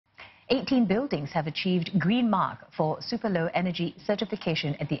18 buildings have achieved Green Mark for super low energy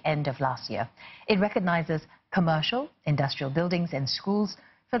certification at the end of last year. It recognizes commercial, industrial buildings and schools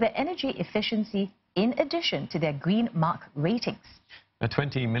for their energy efficiency in addition to their Green Mark ratings. A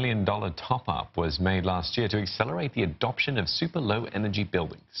 $20 million top-up was made last year to accelerate the adoption of super low energy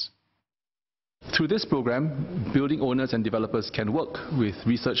buildings. Through this program, building owners and developers can work with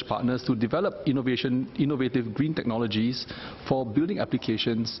research partners to develop innovative green technologies for building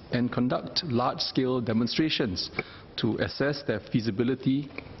applications and conduct large-scale demonstrations to assess their feasibility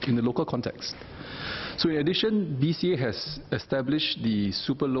in the local context. So in addition, BCA has established the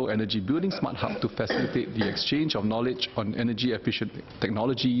Super Low Energy Building Smart Hub to facilitate the exchange of knowledge on energy-efficient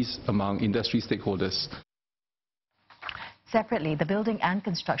technologies among industry stakeholders. Separately, the Building and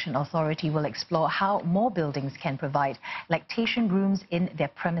Construction Authority will explore how more buildings can provide lactation rooms in their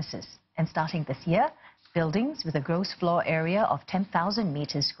premises. And starting this year, buildings with a gross floor area of 10,000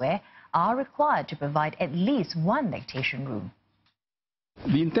 meters square are required to provide at least one lactation room.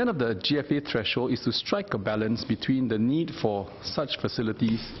 The intent of the GFA threshold is to strike a balance between the need for such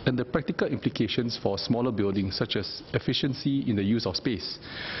facilities and the practical implications for smaller buildings, such as efficiency in the use of space.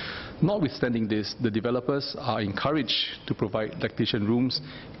 Notwithstanding this, the developers are encouraged to provide lactation rooms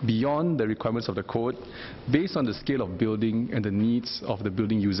beyond the requirements of the code based on the scale of building and the needs of the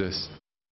building users.